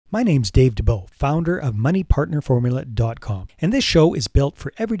My name's Dave DeBoe, founder of MoneyPartnerFormula.com, and this show is built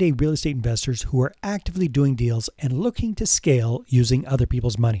for everyday real estate investors who are actively doing deals and looking to scale using other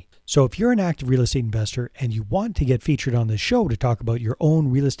people's money. So if you're an active real estate investor and you want to get featured on this show to talk about your own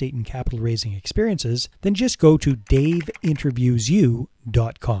real estate and capital raising experiences, then just go to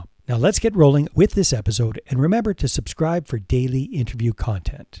daveinterviewsyou.com. Now let's get rolling with this episode, and remember to subscribe for daily interview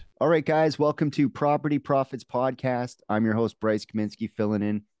content. All right, guys, welcome to Property Profits Podcast. I'm your host, Bryce Kaminsky, filling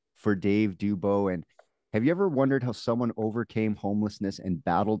in for Dave DeBoe. And have you ever wondered how someone overcame homelessness and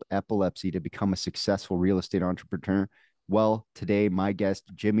battled epilepsy to become a successful real estate entrepreneur? Well, today, my guest,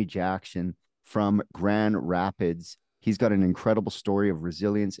 Jimmie Jackson from Grand Rapids. He's got an incredible story of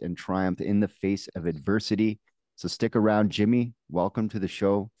resilience and triumph in the face of adversity. So stick around, Jimmie. Welcome to the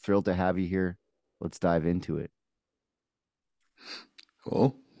show. Thrilled to have you here. Let's dive into it.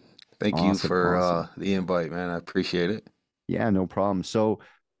 Cool. Thank you for the invite, man. I appreciate it. Yeah, no problem. So,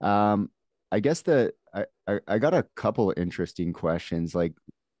 I guess I got a couple of interesting questions. Like,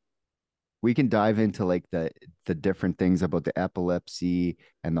 we can dive into like the different things about the epilepsy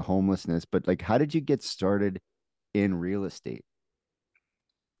and the homelessness, but like, how did you get started in real estate?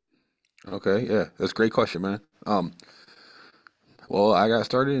 Okay, yeah, that's a great question, man. Well, I got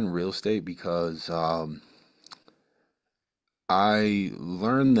started in real estate because I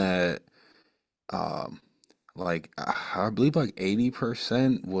learned that I believe like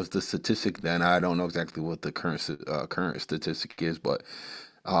 80% was the statistic then. I don't know exactly what the current statistic is, but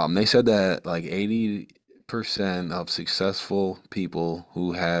they said that like 80% of successful people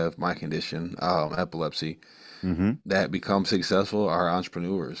who have my condition, epilepsy, Mm-hmm. that become successful are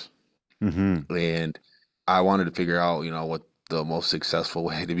entrepreneurs. Mm-hmm. And I wanted to figure out, what the most successful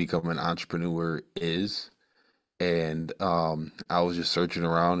way to become an entrepreneur is. And I was just searching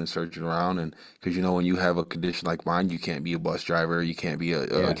around, and because when you have a condition like mine, you can't be a bus driver, you can't be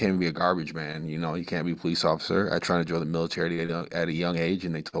Yeah. can't be a garbage man, you can't be a police officer. I tried to join the military at a young age,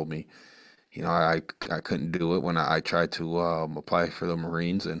 and they told me, I couldn't do it when I tried to apply for the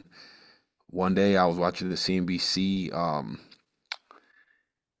Marines. And one day I was watching the CNBC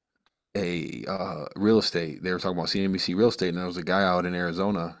real estate. They were talking about CNBC real estate, and there was a guy out in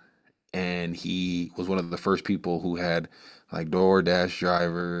Arizona, and he was one of the first people who had like DoorDash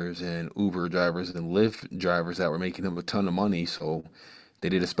drivers and Uber drivers and Lyft drivers that were making him a ton of money. So they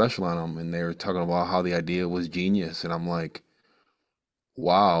did a special on him, and they were talking about how the idea was genius. And I'm like,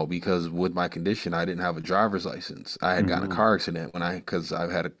 wow, because with my condition, I didn't have a driver's license. I had gotten a Mm-hmm. car accident because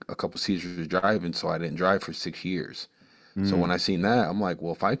I've had a couple seizures driving, so I didn't drive for 6 years. So when Mm. I seen that, I'm like,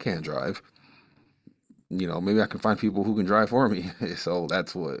 well, if I can't drive, maybe I can find people who can drive for me. So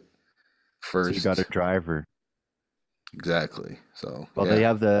that's what So you got a first. driver. Exactly. So Well, they yeah.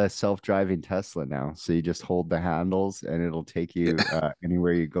 have the self-driving Tesla now. So you just hold the handles and it'll take you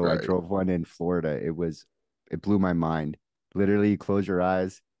anywhere you go. I Right. drove one in Florida. It blew my mind. Literally, you close your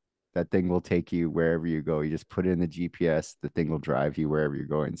eyes, that thing will take you wherever you go. You just put in the GPS, the thing will drive you wherever you're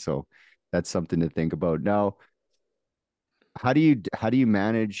going. So that's something to think about. Now, how do you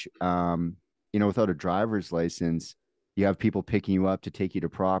manage without a driver's license, you have people picking you up to take you to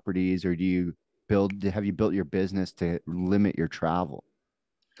properties, or have you built your business to limit your travel?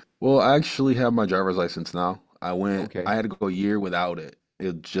 Well, I actually have my driver's license now. Okay. I had to go a year without it.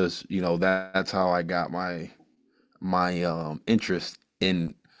 It just, that's how I got my interest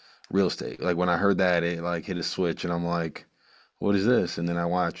in real estate. Like when I heard that, it like hit a switch, and I'm like, what is this? And then I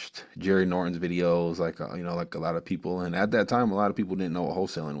watched Jerry Norton's videos, like like a lot of people. And at that time, a lot of people didn't know what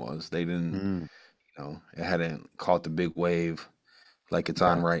wholesaling was. They didn't, Mm, it hadn't caught the big wave like it's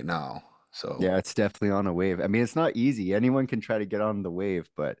on yeah. right now. So. Yeah, it's definitely on a wave. I mean, it's not easy. Anyone can try to get on the wave,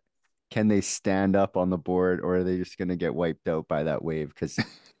 but can they stand up on the board, or are they just going to get wiped out by that wave? Because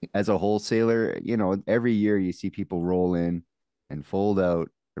as a wholesaler, every year you see people roll in and fold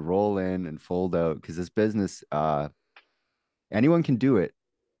out, roll in and fold out, because this business, anyone can do it,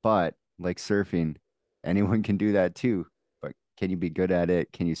 but like surfing, anyone can do that too. But can you be good at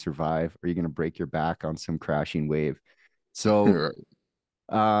it? Can you survive? Or are you going to break your back on some crashing wave? So,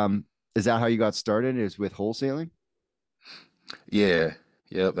 Right. um, is that how you got started? Is with wholesaling? Yeah,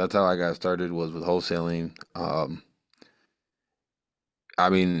 yep. That's how I got started was with wholesaling. I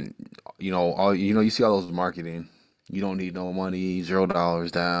mean, you see all those marketing. You don't need no money,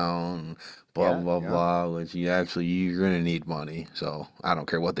 $0 down, blah Yeah, blah yeah. blah. Which you're gonna need money. So I don't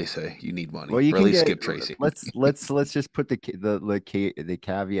care what they say. You need Well, money, you or at can least get skip tracing. let's just put the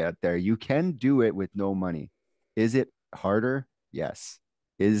caveat there. You can do it with no money. Is it harder? Yes.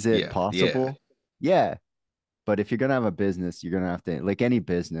 Is it Yeah, yeah, possible? Yeah. But if you're gonna have a business, you're gonna have to, like any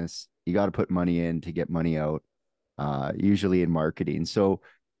business, you got to put money in to get money out, usually in marketing. So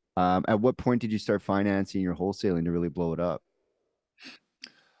At what point did you start financing your wholesaling to really blow it up?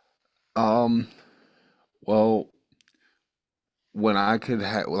 Um, well, when I could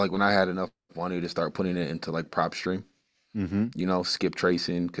have like when I had enough money to start putting it into like prop stream, Mm-hmm. skip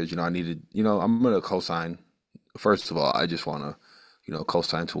tracing because I needed, I'm gonna co-sign. First of all, I just want to,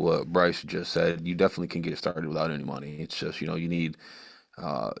 co-sign to what Bryce just said. You definitely can get started without any money. It's just, you need,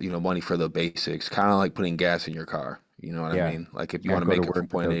 money for the basics, kind of like putting gas in your car. You know what I Yeah. mean? Like if you want Can't to go to make it from work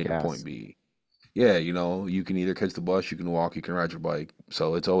point without A to point gas. B. Yeah, you can either catch the bus, you can walk, you can ride your bike.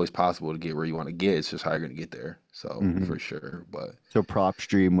 So it's always possible to get where you want to get. It's just how you're going to get there. So Mm-hmm. for sure. But So prop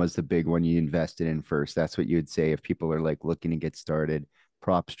stream was the big one you invested in first. That's what you would say if people are like looking to get started.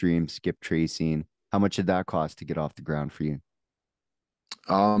 Prop stream, skip tracing. How much did that cost to get off the ground for you?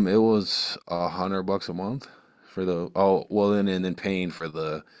 it was $100 a month for the and then paying for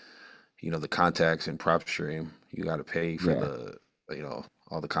the contacts and prop stream. You got to pay for Yeah.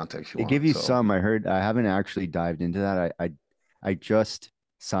 all the contacts you They give want. you So some. I heard. I haven't actually dived into that. I just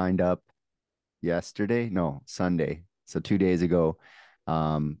signed up yesterday. No, Sunday. So 2 days ago.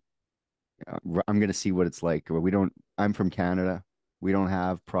 Um, I'm gonna see what it's like. We don't. I'm from Canada. We don't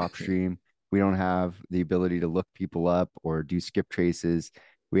have prop stream. We don't have the ability to look people up or do skip traces.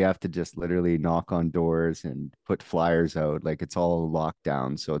 We have to just literally knock on doors and put flyers out. Like it's all locked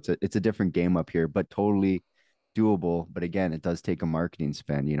down. So it's a different game up here, but totally doable. But again, it does take a marketing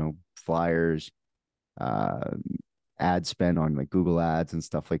spend. Flyers, uh, ad spend on like Google Ads and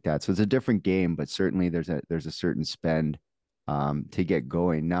stuff like that. So it's a different game, but certainly there's a certain spend to get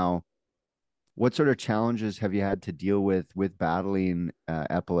going. Now, what sort of challenges have you had to deal with battling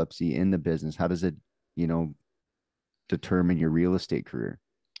epilepsy in the business? How does it, you know, determine your real estate career?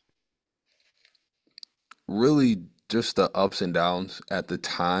 really just the ups and downs at the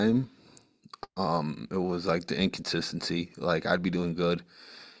time. It was like the inconsistency. Like I'd be doing good,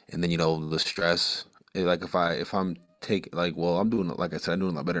 and then the stress. Like if I'm taking like well, I'm doing like I said, I'm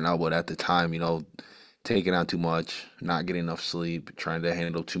doing a lot better now. But at the time, taking on too much, not getting enough sleep, trying to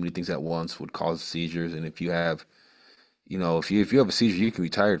handle too many things at once would cause seizures. And if you have a seizure, you can be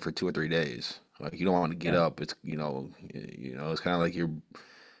tired for 2 or 3 days. Like you don't want to get Yeah, up. It's kind of like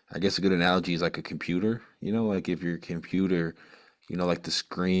I guess a good analogy is like a computer. Like if your computer, like the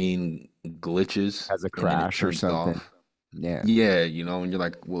screen glitches has a and then it crash or turns something. off. Yeah, Yeah, and you're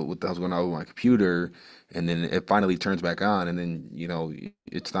like, well, what the hell's going on with my computer? And then it finally turns back on, and then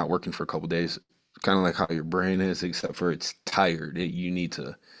it's not working for a couple days. Kind of like how your brain is, except for it's tired. You need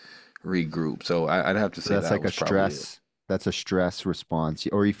to regroup. So I'd have to so say that's that like a was probably it. stress. That's a stress response,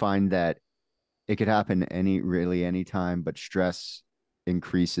 or you find that it could happen any time, but stress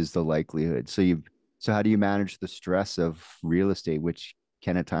increases the likelihood. So how do you manage the stress of real estate, which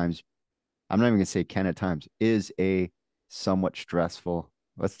can at times I'm not even gonna say can at times is a somewhat stressful.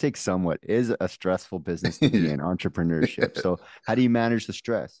 Let's take somewhat is a stressful business to be in entrepreneurship. So how do you manage the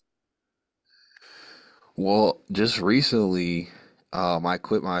stress? Well, just recently, I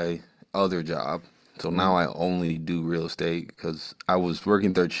quit my other job, so now Mhm. I only do real estate because I was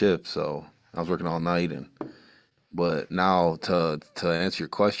working third shift, so I was working all night. And but now to answer your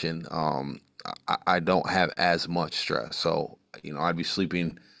question, I don't have as much stress, so I'd be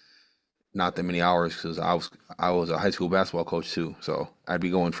sleeping not that many hours because I was a high school basketball coach too, so I'd be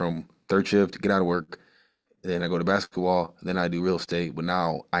going from third shift to get out of work, then I go to basketball, then I do real estate, but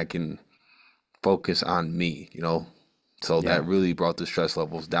now I can focus on me. So that Yeah. really brought the stress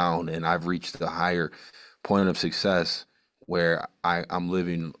levels down, and I've reached a higher point of success where I'm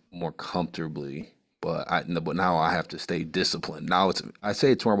living more comfortably. But now I have to stay disciplined. Now I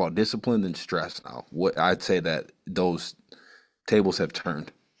say it's more about discipline than stress now. What I'd say that those tables have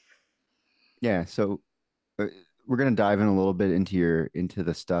turned. Yeah. So uh, we're gonna dive in a little bit into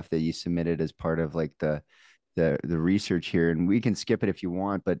the stuff that you submitted as part of like the research here, and we can skip it if you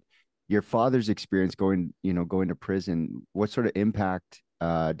want. But your father's experience going to prison, what sort of impact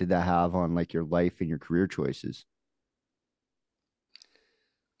did that have on like your life and your career choices?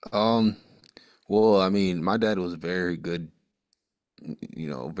 Um, well, I mean, my dad was very good,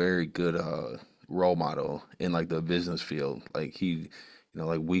 very good role model in like the business field. Like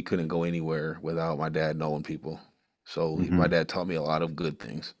like we couldn't go anywhere without my dad knowing people. So my Hmm. dad taught me a lot of good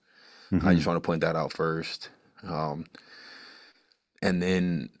things. I just Hmm. want to point that out first. Um, and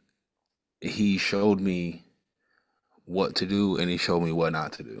then he showed me what to do and he showed me what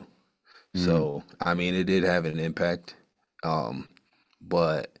not to do. Hmm. So, I mean, it did have an impact. Um,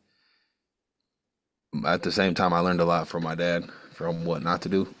 but at the same time, I learned a lot from my dad from what not to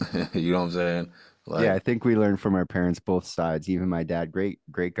do. You know what I'm saying? Yeah, Like, I think we learned from our parents both sides. Even my dad, great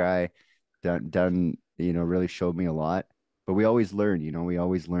guy, done really showed me a lot. but we always learn, we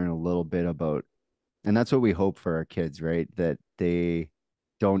always learn a little bit about, and that's what we hope for our kids, right? That they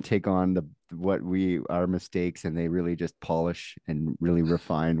don't take on our mistakes, and they really just polish and really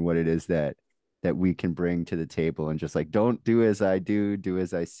refine what it is that we can bring to the table, and just like, don't do as I do, do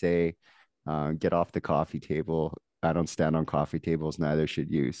as I say. Get off the coffee table. I don't stand on coffee tables, neither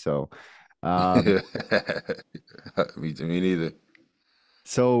should you. So um Me neither.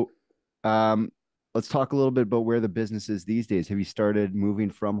 so um let's talk a little bit about where the business is these days. Have you started moving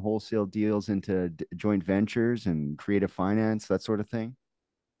from wholesale deals into joint ventures and creative finance, that sort of thing?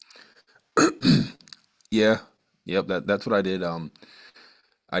 Yeah, yep. That's what I did.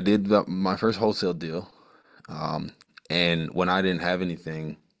 I did my first wholesale deal. Um, and when I didn't have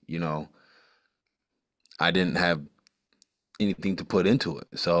anything, you know, I didn't have anything to put into it.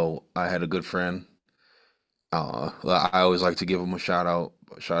 So I had a good friend. I always like to give him a shout out.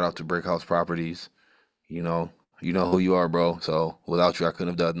 Shout out to Brickhouse Properties. You know, you know who you are, bro. So without you, I couldn't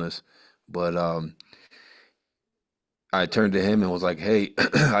have done this. But I turned to him and was like, "Hey,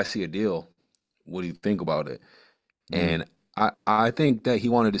 I see a deal. What do you think about it?" Mm. And I think that he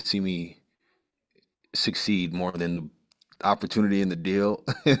wanted to see me succeed more than the opportunity in the deal.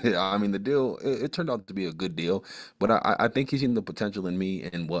 I mean, the deal it turned out to be a good deal, but I think he's seen the potential in me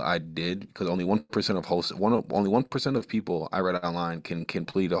and what I did because only 1% of only 1% of people I read online can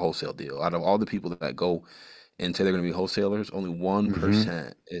complete a wholesale deal. Out of all the people that go and say they're going to be wholesalers, only Mm-hmm.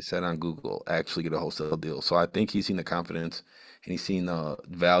 1% is said on Google actually get a wholesale deal. So I think he's seen the confidence and he's seen the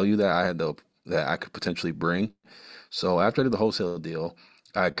value that I could potentially bring. So after I did the wholesale deal,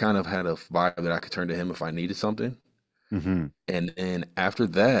 I kind of had a vibe that I could turn to him if I needed something. Mm-hmm. And then after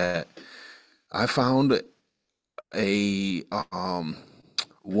that, I found a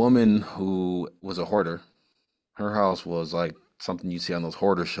woman who was a hoarder. Her house was like something you see on those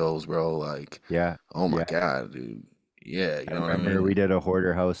hoarder shows, bro. Like, Yeah. oh my Yeah. God, dude. Yeah, you I know what I remember we mean? did a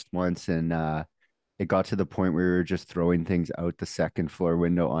hoarder house once, and it got to the point where we were just throwing things out the second floor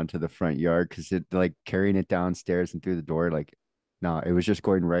window onto the front yard because it, like, carrying it downstairs and through the door, like, no, it was just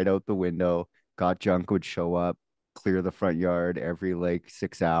going right out the window. Got junk would show up, clear the front yard every like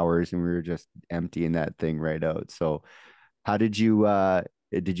 6 hours, and we were just emptying that thing right out. So how did you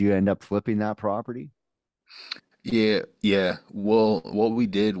end up flipping that property? Yeah, yeah. Well, what we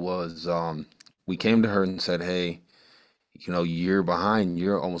did was we came to her and said, "Hey, you're behind.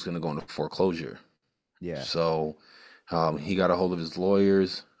 You're almost going to go into foreclosure." Yeah. So he got a hold of his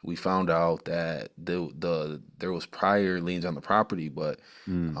lawyers. We found out that there was prior liens on the property, but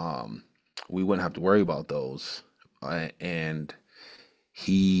Mm. um, we wouldn't have to worry about those. And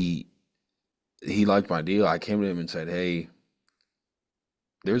he he liked my deal. I came to him and said, "Hey,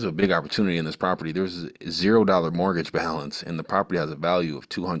 there's a big opportunity in this property. There's a $0 mortgage balance, and the property has a value of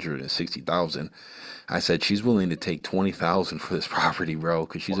 260,000." I said, "She's willing to take 20,000 for this property, bro,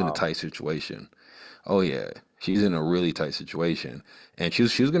 because she's in a Wow. tight situation." Oh yeah, she's in a really tight situation, and she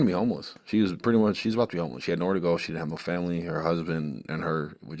was gonna be homeless. She's about to be homeless. She had nowhere to go. She didn't have no family. Her husband and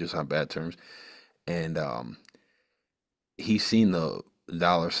her were just on bad terms, and he's seen the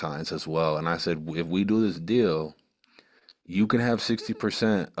dollar signs as well. And I said, if we do this deal, you can have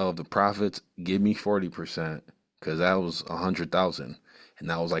 60% of the profits. Give me 40% because that was 100,000, and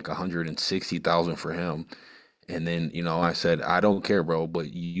that was like 160,000 for him. And then, I said, I don't care, bro,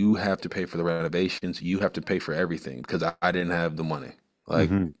 but you have to pay for the renovations. You have to pay for everything because I didn't have the money.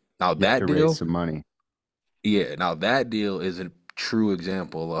 Like, Mm-hmm. now You have that to raise deal, some money. yeah, now that deal is a true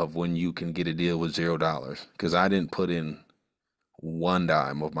example of when you can get a deal with $0 because I didn't put in one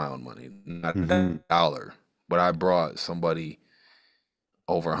dime of my own money, not a Mm-hmm. dollar, but I brought somebody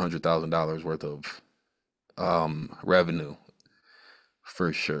over $100,000 worth of revenue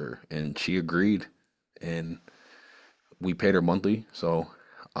for sure. And she agreed and we paid her monthly. So,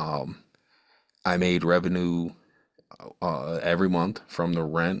 um, I made revenue every month from the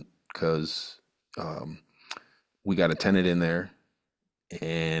rent because um, we got a tenant in there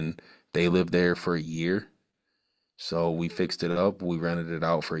and they lived there for a year. So we fixed it up. We rented it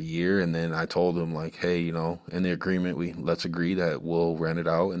out for a year, and then I told them like, hey, in the agreement, we let's agree that we'll rent it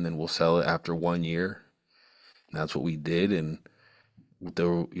out and then we'll sell it after 1 year. And that's what we did, and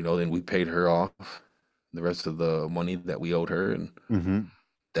then we paid her off the rest of the money that we owed her, and Mm-hmm.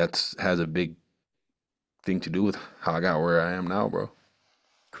 that's has a big thing to do with how I got where I am now, bro.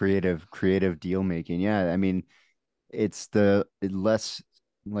 Creative deal making. Yeah, I mean, it's the less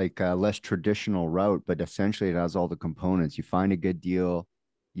traditional route, but essentially it has all the components. You find a good deal,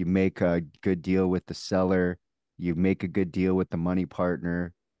 you make a good deal with the seller, you make a good deal with the money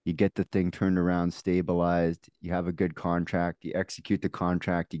partner, you get the thing turned around, stabilized, you have a good contract, you execute the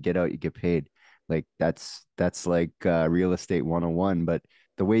contract, you get out, you get paid. Like that's like real estate 101. But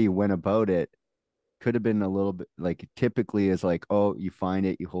the way you went about it could have been a little bit like typically is like, oh, you find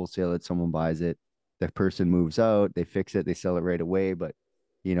it, you wholesale it, someone buys it, the person moves out, they fix it, they sell it right away. But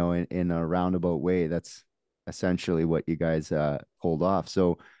in a roundabout way, that's essentially what you guys pulled off.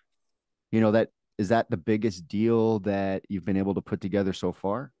 So, that is that the biggest deal that you've been able to put together so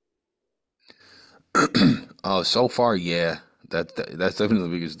far? So far, yeah, that's definitely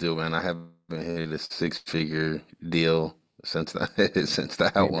the biggest deal, man. I haven't hit a six-figure deal since that since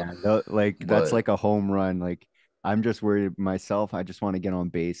that Hey one, man, like that's but like a home run. Like I'm just worried myself. I just want to get on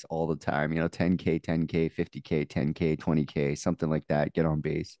base all the time. 10K, 10K, 50K, 10K, 20K, something like that. Get on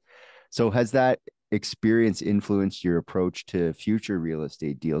base. So has that experience influenced your approach to future real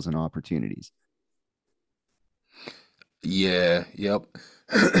estate deals and opportunities? yeah, yep.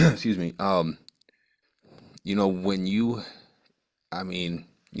 Excuse me. When I mean,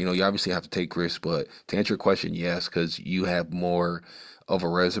 you obviously have to take risks, but to answer your question, yes, because you have more of a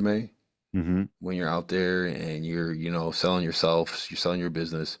resume Mm-hmm. when you're out there and you're, selling yourself, you're selling your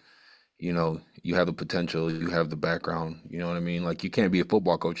business. You have the potential, you have the background, you know what I mean? Like you can't be a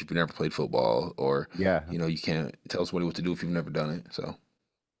football coach if you never played football, or, Yeah. you can't tell somebody what to do if you've never done it. So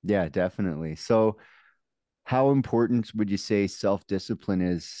Yeah, definitely. So how important would you say self-discipline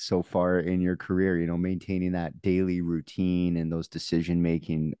is so far in your career, maintaining that daily routine and those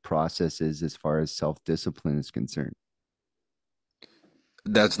decision-making processes as far as self-discipline is concerned?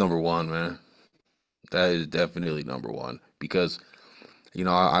 that's number one, man. That is definitely number one because,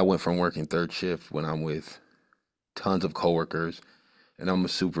 I went from working third shift when I'm with tons of coworkers and I'm a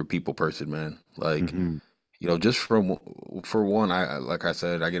super people person, man. Like, Mm-hmm. just for one, like I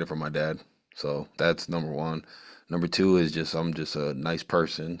said, I get it from my dad. So that's number one. Number two is just I'm just a nice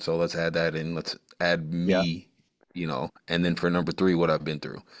person. So let's add that in. Let's add Yeah. me, and then for number three, what I've been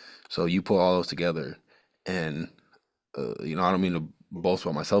through. So you put all those together, and I don't mean to boast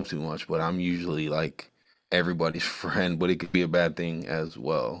about myself too much, but I'm usually like everybody's friend, but it could be a bad thing as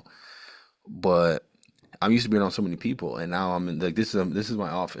well. But I'm used to being on so many people, and now I'm in like this is my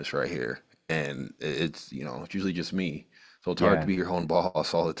office right here, and it's usually just me, so it's hard to Yeah. be your own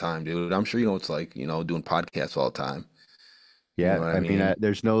boss all the time, dude. I'm sure it's like doing podcasts all the time. You know Yeah. what I I mean, mean?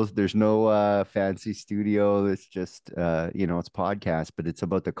 there's no fancy studio. It's just it's podcast, but it's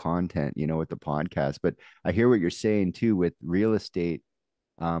about the content, with the podcast. But I hear what you're saying too with real estate.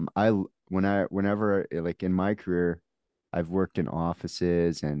 Whenever like in my career, I've worked in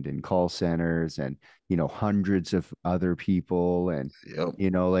offices and in call centers and hundreds of other people and Yep.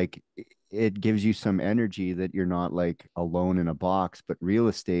 like it gives you some energy that you're not like alone in a box. But real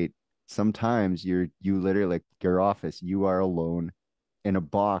estate, sometimes you literally like your office, you are alone in a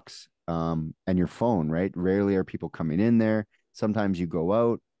box and your phone, right? Rarely are people coming in there. Sometimes you go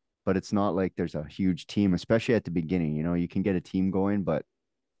out, but it's not like there's a huge team, especially at the beginning. You can get a team going, but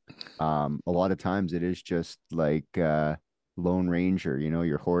a lot of times it is just like Lone Ranger,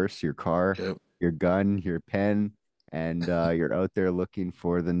 your horse, your car, Yep. your gun, your pen, and you're out there looking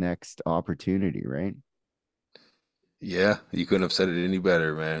for the next opportunity, right? Yeah, you couldn't have said it any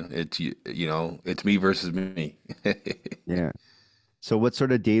better, man. It's me versus me. Yeah. So what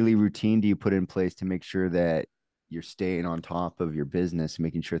sort of daily routine do you put in place to make sure that you're staying on top of your business,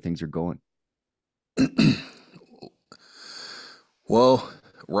 making sure things are going? Well,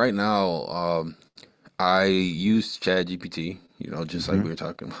 right now, I use ChatGPT, just like Hmm. we were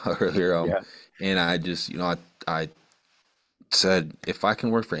talking about earlier. Yeah. And I just, I said if I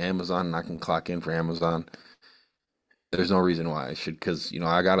can work for Amazon and I can clock in for Amazon, there's no reason why I should. Because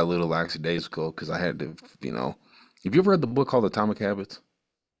I got a little lackadaisical because I had to. Have you ever read the book called Atomic Habits?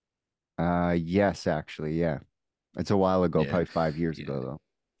 Yes, actually, yeah. It's a while ago, Yeah, probably 5 years yeah, ago, though.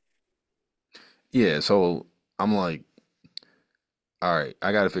 yeah. So I'm like, all right,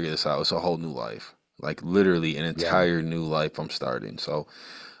 I got to figure this out. It's a whole new life, like literally an Yeah. entire new life I'm starting. So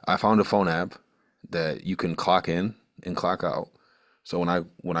I found a phone app that you can clock in and clock out. So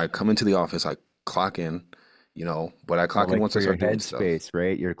when I come into the office, I clock in, but I Oh, clock in like once for I your start doing stuff. headspace,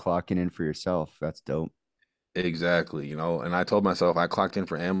 right? You're clocking in for yourself. That's dope. Exactly, and I told myself I clocked in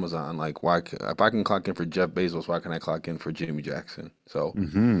for Amazon. Like, if I can clock in for Jeff Bezos, why can I clock in for Jimmie Jackson? So,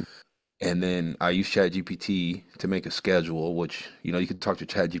 Hmm. and then I use ChatGPT to make a schedule, which, you can talk to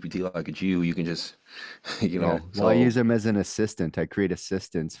ChatGPT like it's you. You can just, Yeah. Well, I use so them as an assistant. I create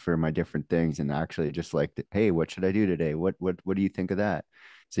assistants for my different things and actually just like, hey, what should I do today? What do you think of that?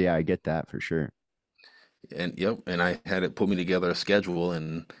 So yeah, I get that for sure. and yep, and I had it put me together a schedule,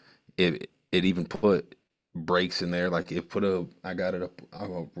 and it even put breaks in there. Like it put I got it up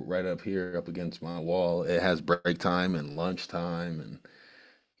right up here, up against my wall. It has break time and lunch time, and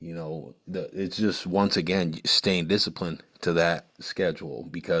it's just once again staying disciplined to that schedule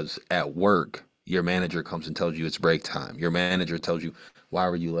because at work your manager comes and tells you it's break time. Your manager tells you why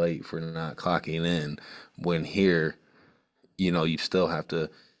were you late for not clocking in when here, you still have to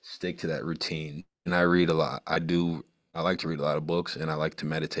stick to that routine. And I read a lot. I like to read a lot of books and I like to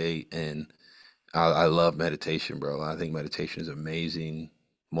meditate and I love meditation, bro. I think meditation is amazing.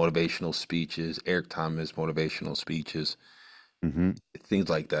 Motivational speeches, Eric Thomas motivational speeches, Hmm. things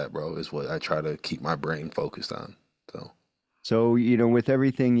like that, bro, is what I try to keep my brain focused on. So So, with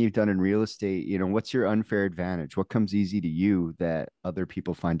everything you've done in real estate, what's your unfair advantage? What comes easy to you that other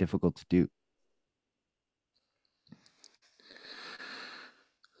people find difficult to do?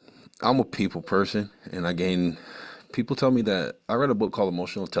 I'm a people person, and I gain. People tell me that I read a book called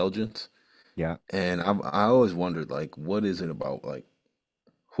Emotional Intelligence, Yeah. and I always wondered like, what is it about? Like,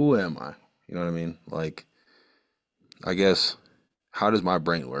 who am I? You know what I mean? Like, I guess how does my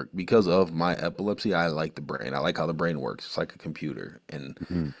brain work? Because of my epilepsy, I like the brain. I like how the brain works. It's like a computer, and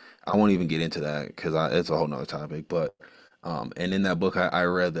Hmm. I won't even get into that because it's a whole nother topic. But and in that book, I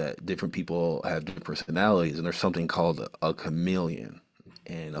read that different people have different personalities, and there's something called a chameleon.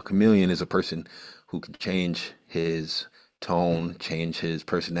 And a chameleon is a person who can change his tone, change his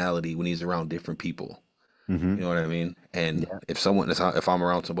personality when he's around different people. Hmm. You know what I mean? And Yeah. if I'm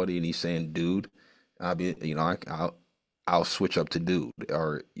around somebody and he's saying "dude," I'll be, I'll switch up to "dude,"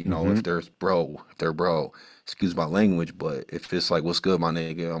 or Hmm. if they're bro, excuse my language, but if it's like "what's good, my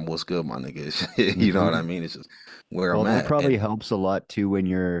nigga," I'm "what's good, my nigga." You know what I Hmm. mean? It's just where Well, I'm that at, probably and helps a lot too when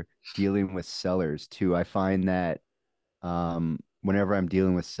you're dealing with sellers too. I find that whenever I'm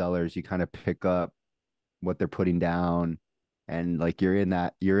dealing with sellers, you kind of pick up what they're putting down and like you're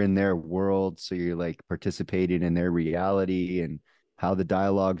in their world, so you're like participating in their reality and how the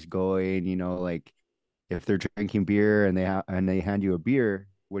dialogue's going, like if they're drinking beer and they hand you a beer,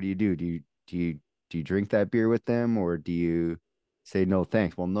 what do you do? Do you drink that beer with them, or do you say no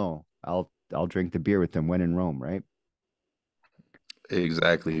thanks? Well, no, I'll drink the beer with them when in Rome, right?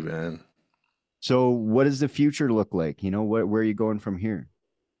 exactly, man. So what does the future look like? Where are you going from here?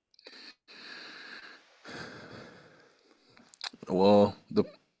 Well,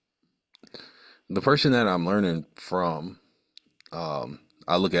 the person that I'm learning from, um,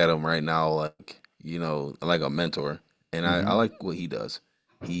 I look at him right now like like a mentor, and I Mm-hmm. like what he does.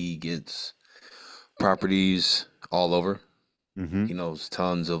 He gets properties all over. Mm-hmm. He knows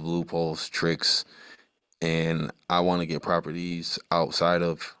tons of loopholes, tricks, and I want to get properties outside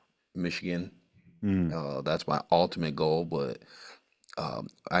of Michigan. Mm-hmm. That's my ultimate goal. But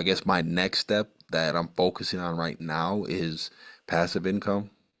I guess my next step that I'm focusing on right now is passive income.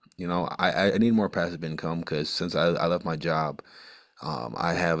 I need more passive income because since I left my job,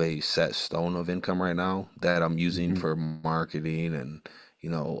 I have a set stone of income right now that I'm using Mm-hmm. for marketing and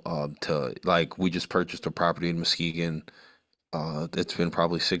to like we just purchased a property in Muskegon. It's been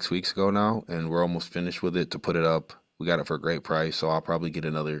probably 6 weeks ago now, and we're almost finished with it to put it up. We got it for a great price, so I'll probably get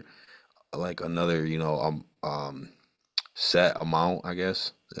another set amount, I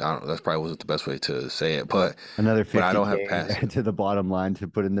guess. I don't, That's probably wasn't the best way to say it, Another but I don't have 50K passive. to the bottom line to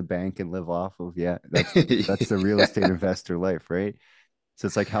put in the bank and live off of. Yeah, that's the real estate investor life, right? So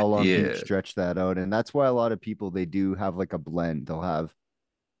it's like how long can you Yeah, stretch that out? And that's why a lot of people they do have like a blend. They'll have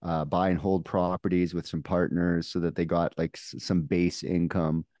buy and hold properties with some partners so that they got like some base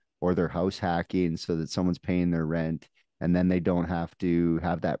income, or they're house hacking so that someone's paying their rent and then they don't have to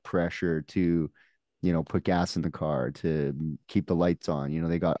have that pressure to, put gas in the car to keep the lights on.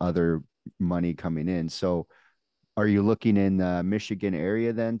 They got other money coming in. So are you looking in the Michigan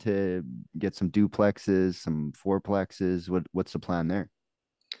area then to get some duplexes, some fourplexes? What's the plan there?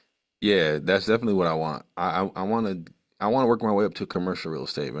 yeah, that's definitely what I want. I want to work my way up to commercial real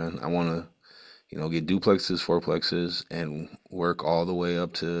estate, man. I want to get duplexes, fourplexes, and work all the way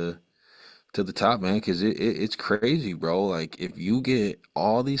up to the top, man. Because it's crazy, bro. Like if you get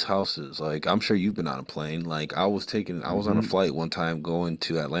all these houses, like I'm sure you've been on a plane. Like I was on a Mm-hmm. flight one time going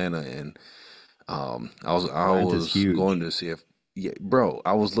to Atlanta, and I Atlanta's was going huge, to see if yeah, bro.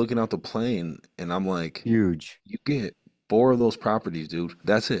 I was looking out the plane, and I'm like, huge. you get four of those properties, dude.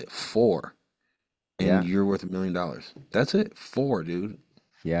 That's it, four, and Yeah. you're worth $1 million. That's it, four, dude.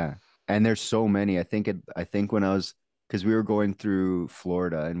 Yeah. And there's so many. I think when I was, because we were going through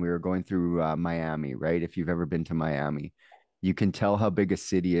Florida and we were going through Miami, right? If you've ever been to Miami, you can tell how big a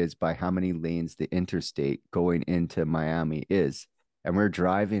city is by how many lanes the interstate going into Miami is. And we're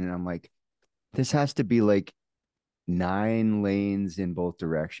driving and I'm like, this has to be like 9 lanes in both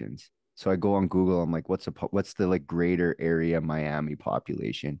directions. So I go on Google, I'm like, what's the like greater area Miami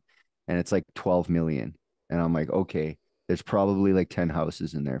population? And it's like 12 million. And I'm like, okay. there's probably like 10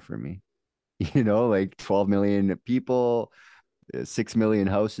 houses in there for me. Like 12 million people, 6 million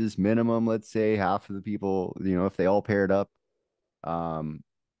houses minimum, let's say half of the people, if they all paired up, um,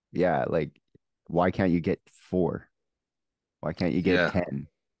 yeah, like why can't you get four? Why can't you get Yeah, 10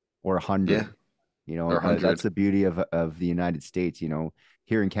 or yeah, 100? or That's 100. the beauty of the United States.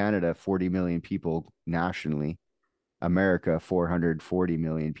 Here in Canada, 40 million people nationally. America, 440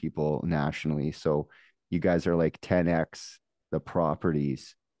 million people nationally. So you guys are like 10x the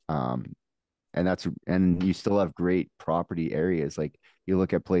properties. Um, and you still have great property areas. Like you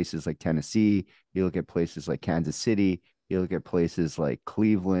look at places like Tennessee, you look at places like Kansas City, you look at places like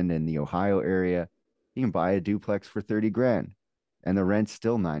Cleveland and the Ohio area, you can buy a duplex for 30 grand and the rent's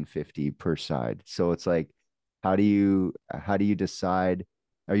still 950 per side. So it's like, how do you decide?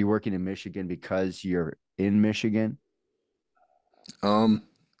 Are you working in Michigan because you're in Michigan? Um,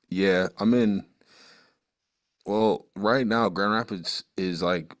 yeah, well, right now, Grand Rapids is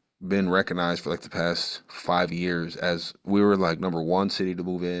like been recognized for like the past 5 years as we were like number one city to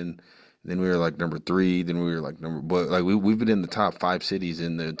move in. Then we were like number three. Then we were like but like we've been in the top five cities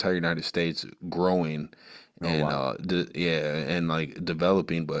in the entire United States, growing Oh and wow. yeah, and like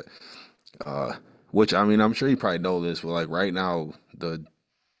developing. But uh, which I mean, I'm sure you probably know this, but like right now, the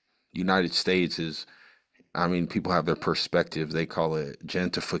United States is, I mean, people have their perspective. They call it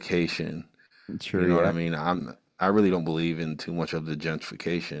gentrification. You Sure, know what I yeah. mean? I really don't believe in too much of the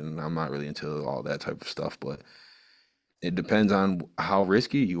gentrification. I'm not really into all that type of stuff, but it depends on how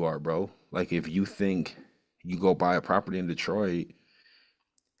risky you are, bro. Like if you think you go buy a property in Detroit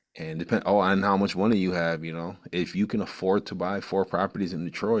and depend on how much money you have, if you can afford to buy four properties in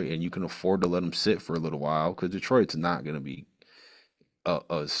Detroit and you can afford to let them sit for a little while, because Detroit's not going to be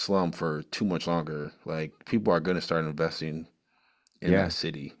a slum for too much longer. Like people are going to start investing in Yeah. that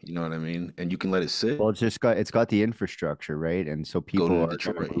city. You know what I mean? And you can let it sit. Well, it's got the infrastructure, right? And so Go people to are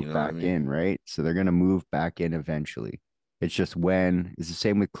going to Detroit. You move know what I back mean? in, right? So they're going to move back in eventually. It's just when it's the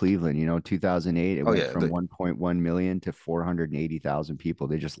same with Cleveland, 2008, it Oh went yeah, from 1.1 million to 480,000 people.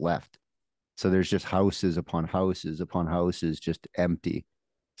 They just left. So there's just houses upon houses upon houses just empty.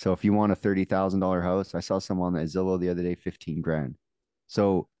 So if you want a $30,000 house, I saw some on the Zillow the other day, 15 grand.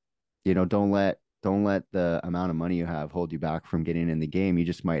 So, don't let the amount of money you have hold you back from getting in the game. You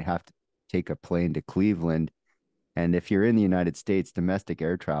just might have to take a plane to Cleveland. And if you're in the United States, domestic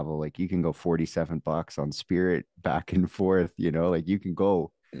air travel, like you can go 47 bucks on Spirit back and forth, like you can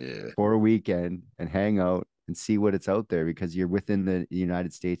go yeah, for a weekend and hang out and see what it's out there because you're within the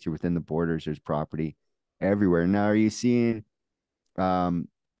United States, you're within the borders, there's property everywhere. Now, are you seeing um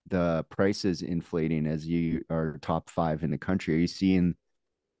the prices inflating as you are top five in the country? Are you seeing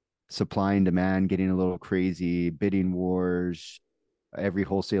supply and demand getting a little crazy, bidding wars? Every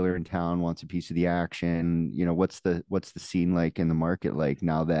wholesaler in town wants a piece of the action. What's the scene like in the market like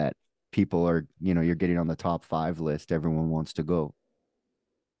now that people are, you're getting on the top five list, everyone wants to go.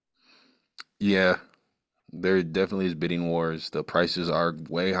 yeah. There definitely is bidding wars. The prices are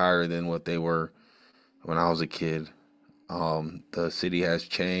way higher than what they were when I was a kid. The city has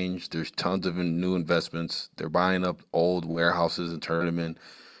changed. There's tons of new investments. They're buying up old warehouses and turning them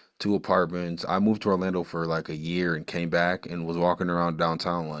into apartments. I moved to Orlando for like a year and came back and was walking around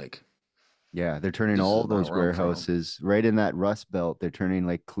downtown like, Yeah, they're turning this all is not those where I'm from. warehouses right in that Rust Belt. They're turning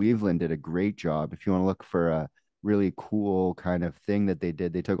like Cleveland did a great job. If you want to look for a really cool kind of thing that they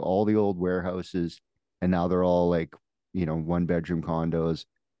did, they took all the old warehouses and now they're all like, one bedroom condos,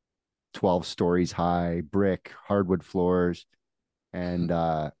 12 stories high, brick, hardwood floors. And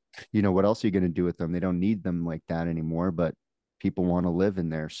what else are you going to do with them? They don't need them like that anymore, but people want to live in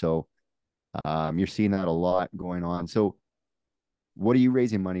there. So you're seeing that a lot going on. So what are you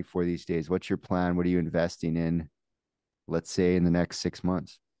raising money for these days? What's your plan? What are you investing in, let's say, in the next 6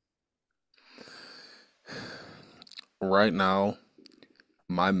 months? Right now,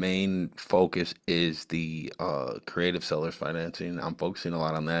 my main focus is the creative sellers financing. I'm focusing a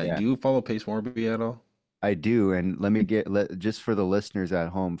lot on that. Yeah, Do you follow Pace Morby at all? I do. And just for the listeners at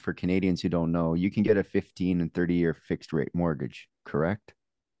home, for Canadians who don't know, you can get a 15 and 30-year fixed rate mortgage, correct?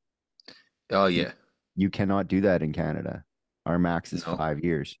 Oh You yeah. you cannot do that in Canada. Our max is No. 5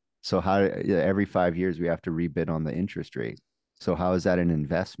 years. So yeah, every 5 years we have to rebid on the interest rate. So how is that an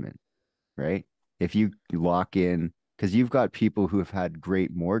investment, right? If you lock in, because you've got people who have had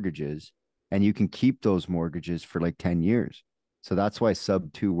great mortgages and you can keep those mortgages for like 10 years. So that's why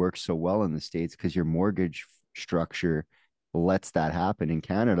sub two works so well in the States because your mortgage structure lets that happen. In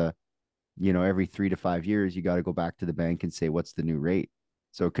Canada, every 3 to 5 years, you got to go back to the bank and say, what's the new rate?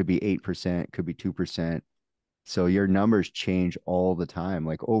 So it could be 8%, could be 2%. So your numbers change all the time,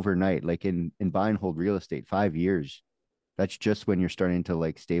 like overnight, like in buy and hold real estate, 5 years. That's just when you're starting to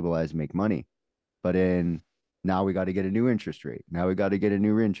like stabilize and make money. But in now we got to get a new interest rate. Now we got to get a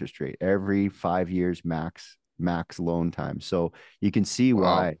new interest rate every 5 years max loan time. So you can see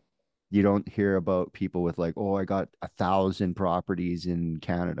Wow. why you don't hear about people with like, oh, I got 1,000 properties in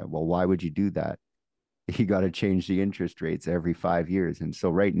Canada. Well, why would you do that? You got to change the interest rates every 5 years. And so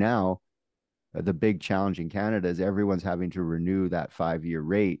right now, the big challenge in Canada is everyone's having to renew that 5 year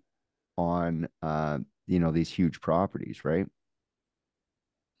rate on these huge properties, right?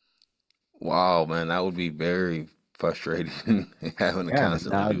 Wow, man, that would be very frustrating having to Yeah.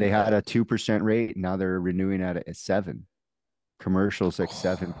 constantly Now do they had that. a 2% rate. Now they're renewing at a seven. Commercials like Oh,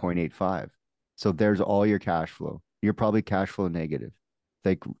 7.85. So there's all your cash flow. You're probably cash flow negative.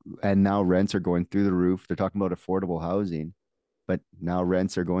 Like, and now rents are going through the roof. They're talking about affordable housing, but now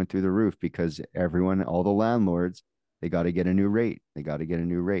rents are going through the roof because everyone, all the landlords, they got to get a new rate. They got to get a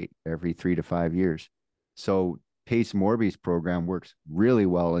new rate every 3 to 5 years. So Pace Morby's program works really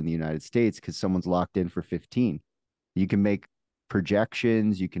well in the United States because someone's locked in for 15. You can make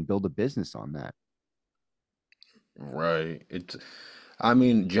projections. You can build a business on that. right. I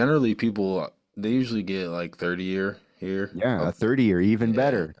mean, generally people they usually get like 30-year here Yeah, a up. 30 year, even Yeah,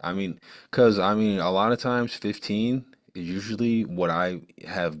 better. I mean, because I mean, a lot of times 15 is usually what I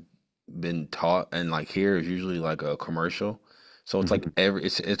have been taught, and like here is usually like a commercial. So it's like Mhm.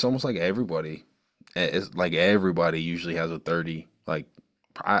 it's almost like everybody. It's like everybody usually has a 30. Like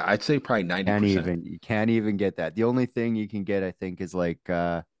I'd say probably Can't 90%. even you can't even get that. The only thing you can get, I think, is like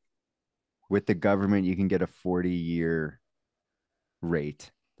with the government, you can get a 40 year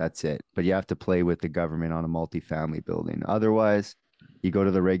rate. That's it. But you have to play with the government on a multifamily building. Otherwise, you go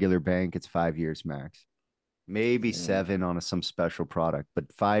to the regular bank, it's 5 years max. Maybe Mm. seven on some special product,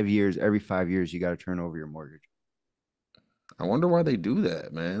 but 5 years, every 5 years, you got to turn over your mortgage. I wonder why they do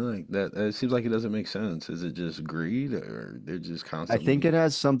that, man. Like that, it seems like it doesn't make sense. Is it just greed, or they're just I think it constantly?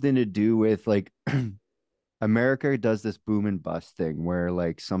 has something to do with like America does this boom and bust thing where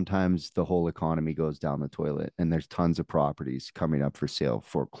like sometimes the whole economy goes down the toilet and there's tons of properties coming up for sale,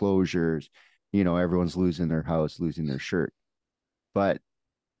 foreclosures, everyone's losing their house, losing their shirt. But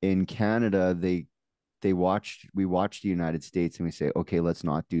in Canada, we watched the United States and we say, okay, let's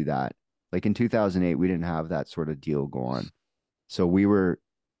not do that. Like in 2008, we didn't have that sort of deal go on. So we were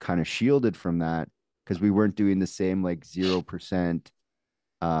kind of shielded from that because we weren't doing the same like 0%.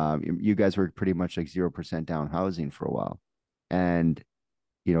 You guys were pretty much like 0% down housing for a while. And,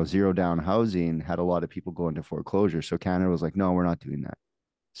 zero down housing had a lot of people go into foreclosure. So Canada was like, no, we're not doing that.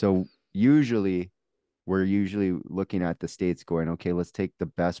 So we're usually looking at the states going, okay, let's take the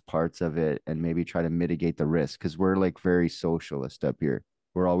best parts of it and maybe try to mitigate the risk because we're like very socialist up here.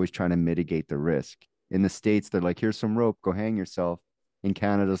 We're always trying to mitigate the risk. In the states, they're like, here's some rope, go hang yourself. In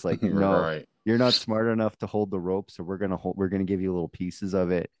Canada's like, no, Right. you're not smart enough to hold the rope, so we're gonna give you little pieces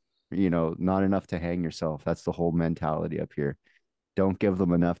of it. Not enough to hang yourself. That's the whole mentality up here. Don't give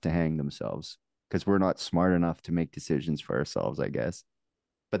them enough to hang themselves because we're not smart enough to make decisions for ourselves, I guess.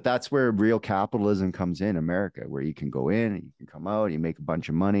 But that's where real capitalism comes in America, where you can go in and you can come out, you make a bunch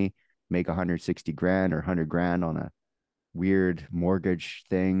of money, make 160 grand or 100 grand on a weird mortgage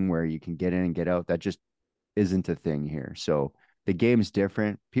thing where you can get in and get out. That just isn't a thing here. So the game's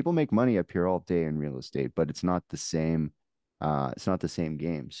different. People make money up here all day in real estate, but it's not the same. It's not the same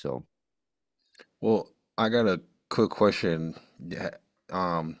game. So Well, I got a quick question. Yeah,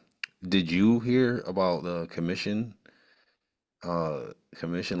 Um, did you hear about the commission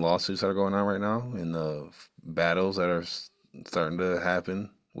lawsuits that are going on right now and the battles that are starting to happen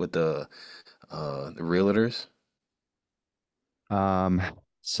with the realtors? um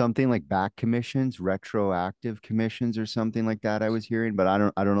something like back commissions, retroactive commissions or something like that I was hearing, but I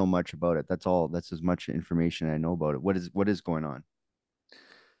don't know much about it. That's as much information I know about it. What is going on?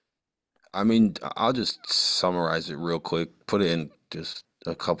 I mean, I'll just summarize it real quick, put it in just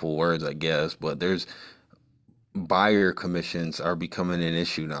a couple words, I guess, but there's buyer commissions are becoming an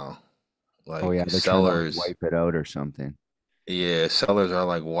issue now. Oh Like yeah, they're trying to like sellers, wipe it out or something. yeah, sellers are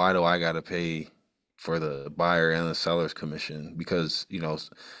like, why do I gotta pay for the buyer and the seller's commission? Because,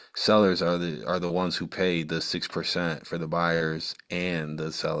 sellers are the ones who pay the 6% for the buyers and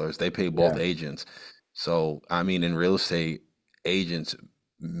the sellers. They pay both Yeah. agents. So, I mean, in real estate, agents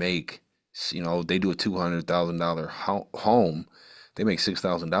make, they do a $200,000 home, they make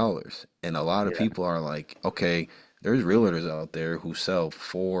 $6,000. And a lot of Yeah. people are like, okay, there's realtors out there who sell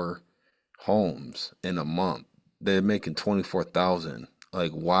four homes in a month. They're making 24,000.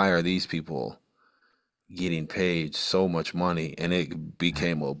 Like, why are these people getting paid so much money? And it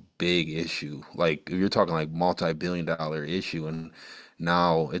became a big issue. Like, you're talking like multi-billion dollar issue, and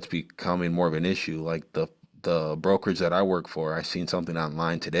now it's becoming more of an issue. Like the brokerage that I work for, I seen something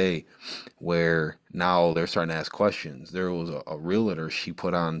online today where now they're starting to ask questions. There was a realtor she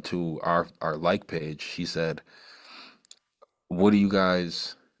put on to our like page. She said, "What do you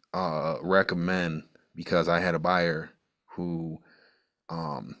guys recommend?" Because I had a buyer who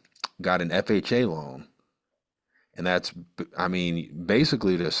um, got an FHA loan, and I mean,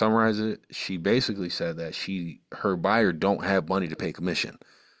 basically to summarize it, she basically said that her buyer don't have money to pay commission.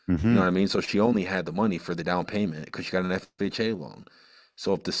 You know Mm-hmm. what I mean? So she only had the money for the down payment because she got an FHA loan.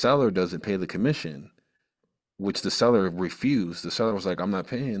 So if the seller doesn't pay the commission, which the seller refused, the seller was like, I'm not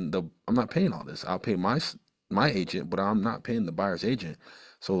paying all this. I'll pay my agent, but I'm not paying the buyer's agent."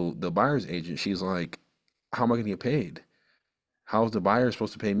 So the buyer's agent, she's like, "How am I going to get paid? How's the buyer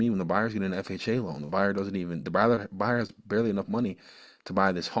supposed to pay me when the buyer's getting an FHA loan? The buyer has barely enough money to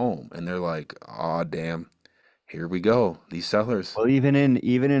buy this home." And they're like, "Oh, damn, here we go. These sellers." Well, even in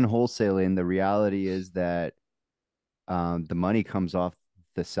wholesaling, the reality is that the money comes off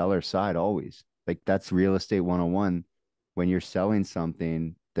the seller side always. Like that's real estate 101. When you're selling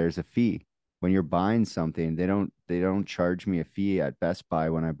something, there's a fee. When you're buying something, they don't charge me a fee at Best Buy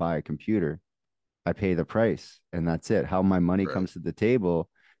when I buy a computer. I pay the price and that's it. How my money Right. comes to the table,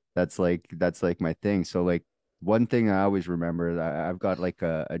 that's like my thing. So like one thing I always remember, I've got like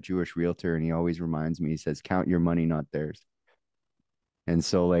a Jewish realtor and he always reminds me, he says, count your money, not theirs. And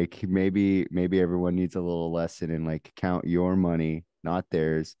so like maybe everyone needs a little lesson in like count your money, not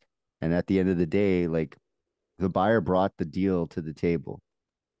theirs. And at the end of the day, like the buyer brought the deal to the table.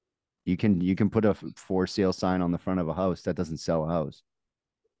 You can put a for sale sign on the front of a house that doesn't sell a house.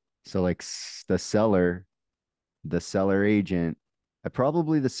 So like the seller agent,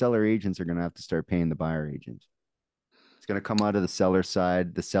 probably the seller agents are gonna have to start paying the buyer agents. It's going to come out of the seller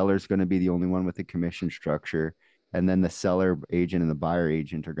side. The seller's going to be the only one with a commission structure. And then the seller agent and the buyer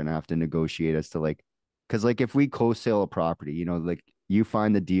agent are going to have to negotiate as to like, because like if we co-sale a property, like you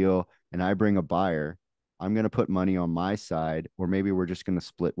find the deal and I bring a buyer, I'm going to put money on my side, or maybe we're just going to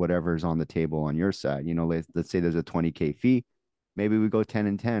split whatever's on the table on your side. Let's say there's a 20K fee. Maybe we go 10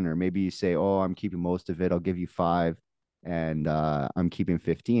 and 10, or maybe you say, oh, I'm keeping most of it. I'll give you five and I'm keeping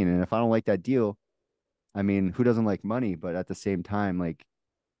 15. And if I don't like that deal, I mean, who doesn't like money? But at the same time, like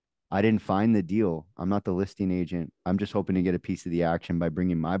I didn't find the deal. I'm not the listing agent. I'm just hoping to get a piece of the action by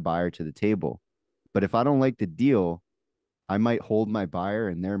bringing my buyer to the table. But if I don't like the deal, I might hold my buyer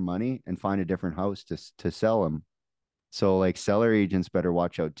and their money and find a different house to sell them. So like seller agents better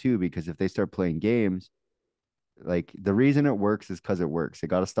watch out too, because if they start playing games, like the reason it works is because it works. They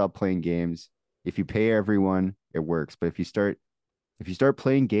got to stop playing games. If you pay everyone, it works. But if you start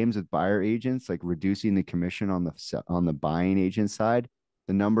playing games with buyer agents, like reducing the commission on the buying agent side,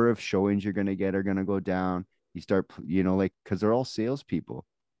 the number of showings you're going to get are going to go down. You start, like because they're all salespeople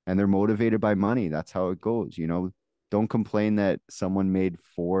and they're motivated by money. That's how it goes. Don't complain that someone made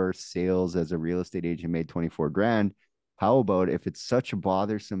four sales as a real estate agent made 24 grand. How about if it's such a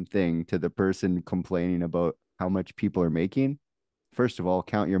bothersome thing to the person complaining about how much people are making? First of all,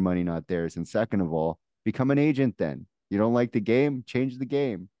 count your money, not theirs. And second of all, become an agent then. You don't like the game, change the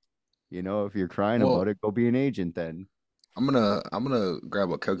game. If you're crying Well, about it, go be an agent then. I'm gonna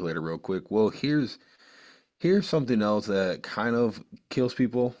grab a calculator real quick. Well, here's something else that kind of kills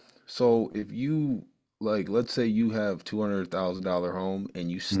people. So if you like, let's say you have $200,000 home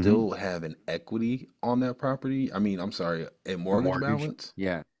and you Hmm. still have an equity on that property. I mean, I'm sorry, a A mortgage mortgage. balance.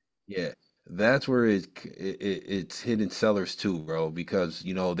 Yeah. Yeah, that's where it's hitting sellers too, bro, because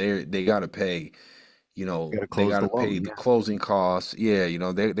they gotta pay. You got to They close got the to pay loan. the Yeah. closing costs. Yeah,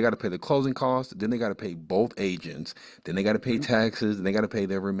 they got to pay the closing costs. Then they got to pay both agents. Then they got to pay Mhm. taxes. And they got to pay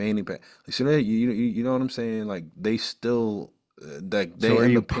their remaining pay. So you know what I'm saying? Like they still like So they are end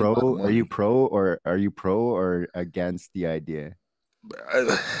you up paying a lot of pro? money. Are you pro or against the idea?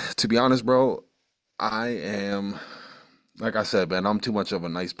 To be honest, bro, I am like I said, man. I'm too much of a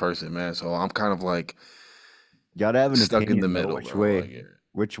nice person, man. So I'm kind of like You got to have an stuck in the opinion though. middle, Which bro. Like, way?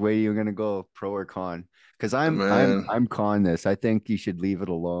 Which way you're gonna go, pro or con? Because I'm I'm man. I'm con this. I think you should leave it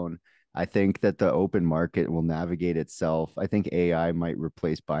alone. I think that the open market will navigate itself. I think AI might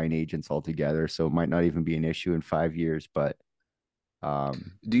replace buying agents altogether, so it might not even be an issue in 5 years. But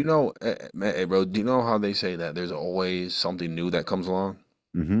um, Do you know, hey, bro? Do you know how they say that there's always something new that comes along?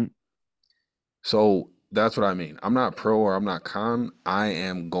 mhm. So that's what I mean. I'm not pro or I'm not con.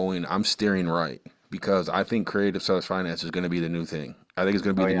 I'm steering right because I think creative sales finance is going to be the new thing. I think it's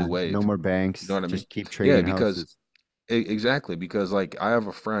going to be Oh the yeah, new no wave. more You know banks. what I mean? Just keep Yeah, trading because houses. exactly. Because like I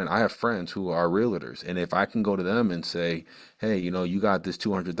have friends who are realtors, and if I can go to them and say, hey, you got this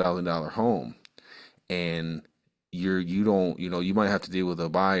 $200,000 home, and you don't, you might have to deal with a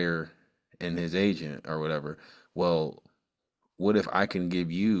buyer and his agent or whatever. Well, what if I can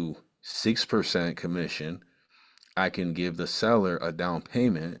give you 6% commission? I can give the seller a down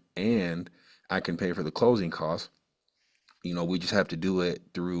payment and I can pay for the closing costs. We just have to do it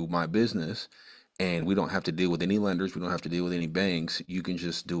through my business and we don't have to deal with any lenders. We don't have to deal with any banks. You can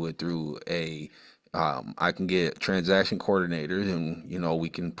just do it through I can get transaction coordinators and, we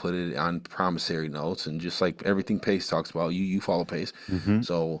can put it on promissory notes and just like everything Pace talks about, you follow Pace. Mm-hmm.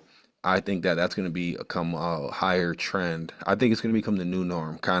 So I think that that's going to become a higher trend. I think it's going to become the new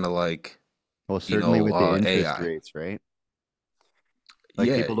norm, kind of like, Well, certainly with the interest AI. rates, right? Like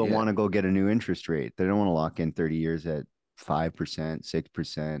Yeah, people don't yeah. want to go get a new interest rate. They don't want to lock in 30 years at 5%,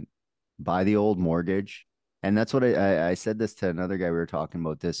 6%, buy the old mortgage. And that's what I said this to another guy. We were talking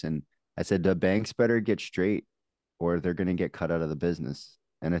about this, and I said the banks better get straight or they're going to get cut out of the business.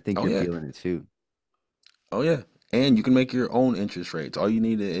 And I think Oh you're yeah. feeling it too. Oh yeah. And you can make your own interest rates. All you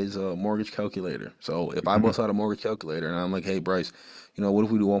need is a mortgage calculator. So if I Mhm. bust out a mortgage calculator and I'm like, hey Bryce, what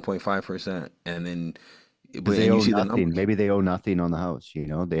if we do 1.5%? And then Because they and you owe see the nothing. numbers. Maybe they owe nothing on the house.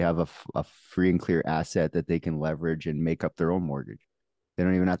 They have a free and clear asset that they can leverage and make up their own mortgage. They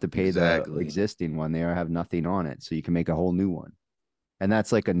don't even have to pay the Exactly. existing one. They have nothing on it. So you can make a whole new one. And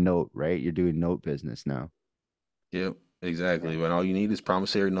that's like a note, right? You're doing note business now. Yep, Yeah. exactly. But all you need is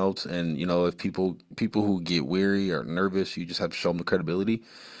promissory notes, and if people who get weary or nervous, you just have to show them the credibility,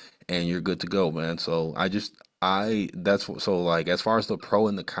 and you're good to go, man. So I so like as far as the pro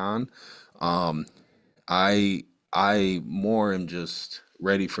and the con, um, I I more am just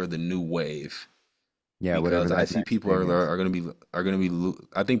ready for the new wave Yeah, whatever because I that see next people thing is. are gonna be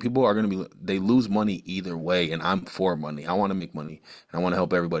I think people are gonna be they lose money either way, and I'm for money. I want to make money, and I want to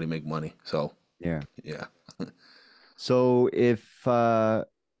help everybody make money. So Yeah. yeah. So if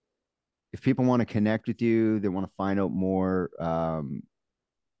people want to connect with you, they want to find out more,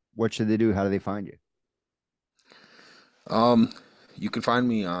 what should they do? How do they find you? Um, you can find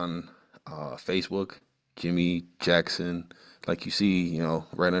me on Facebook, Jimmie Jackson. Like you see,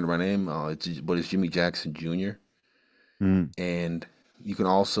 right under my name, it's Jimmie Jackson Jr. Mm, And you can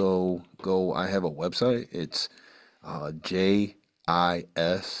also go. I have a website. It's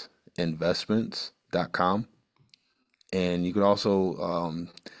jisinvestments.com, and you can also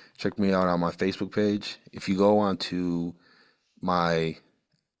check me out on my Facebook page. If you go onto my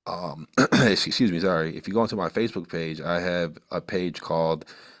excuse me, sorry. If you go onto my Facebook page, I have a page called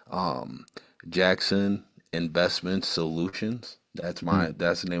um, Jackson Investment Solutions. mm,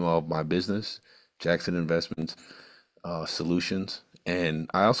 That's the name of my business, Jackson Investments Solutions. And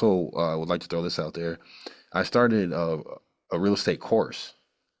I also would like to throw this out there. I started a real estate course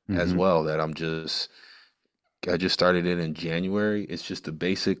as mm-hmm. well that I just started it in January. It's just the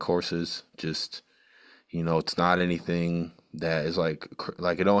basic courses, just it's not anything that is like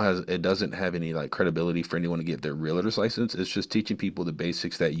it doesn't have any like credibility for anyone to get their realtor's license. It's just teaching people the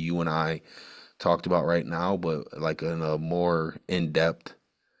basics that you and I talked about right now, but like in a more in-depth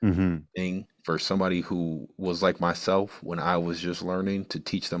Mm-hmm. thing for somebody who was like myself when I was just learning to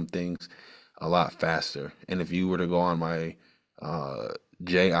teach them things a lot faster. And if you were to go on my uh,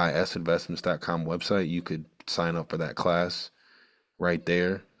 jisinvestments.com website, you could sign up for that class right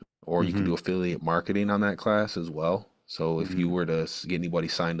there, or you can Mm-hmm. do affiliate marketing on that class as well. So if you Mm-hmm. were to get anybody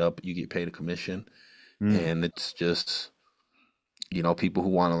signed up, you get paid a commission, Mm. and it's just people who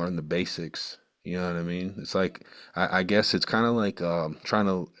want to learn the basics. You know what I mean? It's like I guess it's kind of like trying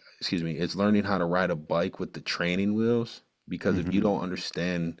to excuse me. It's learning how to ride a bike with the training wheels because if you Mm-hmm. don't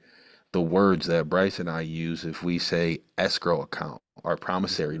understand the words that Bryce and I use, if we say escrow account or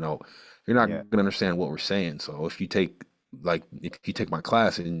promissory note, you're not Yeah. going to understand what we're saying. So if you take my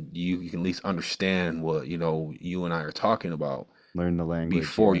class and you can at least understand what you and I are talking about Learn the language.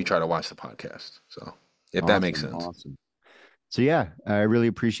 before Yeah. you try to watch the podcast. So if that makes Awesome. sense. Awesome. So yeah, I really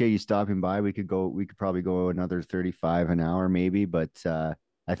appreciate you stopping by. We could probably go another 35 an hour maybe, but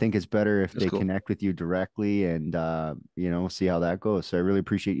I think it's better if That's they cool. connect with you directly and see how that goes. So I really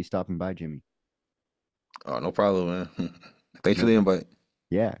appreciate you stopping by, Jimmy. No problem, man. Thanks for No the problem. invite.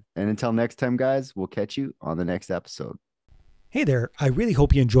 Yeah. And until next time, guys, we'll catch you on the next episode. Hey there, I really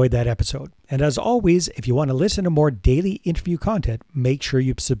hope you enjoyed that episode. And as always, if you want to listen to more daily interview content, make sure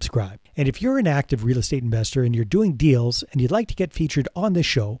you subscribe. And if you're an active real estate investor and you're doing deals and you'd like to get featured on this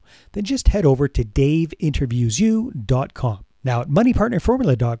show, then just head over to daveinterviewyou.com. Now at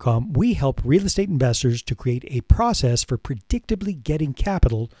moneypartnerformula.com, we help real estate investors to create a process for predictably getting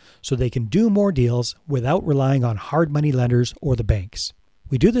capital so they can do more deals without relying on hard money lenders or the banks.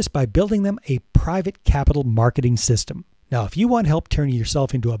 We do this by building them a private capital marketing system. Now, if you want help turning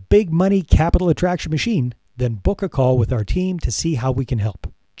yourself into a big money capital attraction machine, then book a call with our team to see how we can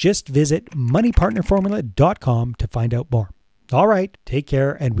help. Just visit moneypartnerformula.com to find out more. All right, take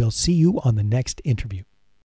care, and we'll see you on the next interview.